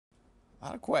A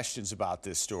lot of questions about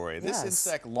this story. This Yes.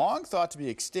 insect, long thought to be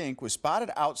extinct, was spotted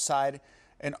outside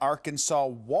an Arkansas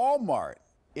Walmart.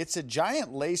 It's a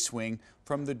giant lacewing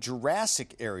from the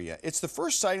Jurassic area. It's the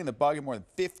first sighting of the bug in more than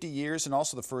 50 years and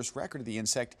also the first record of the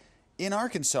insect in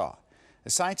Arkansas. The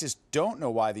scientists don't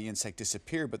know why the insect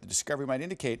disappeared, but the discovery might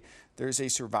indicate there's a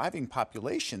surviving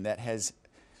population that has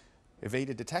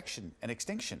evaded detection and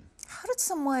extinction. How did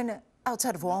someone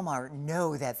outside of Walmart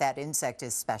know that that insect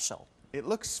is special? It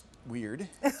looks weird.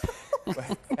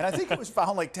 And I think it was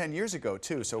found like 10 years ago,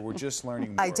 too, so we're just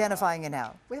learning more. Identifying it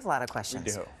now. We have a lot of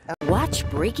questions. We do. Watch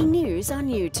breaking news on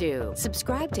YouTube.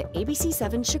 Subscribe to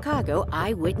ABC7 Chicago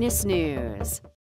Eyewitness News.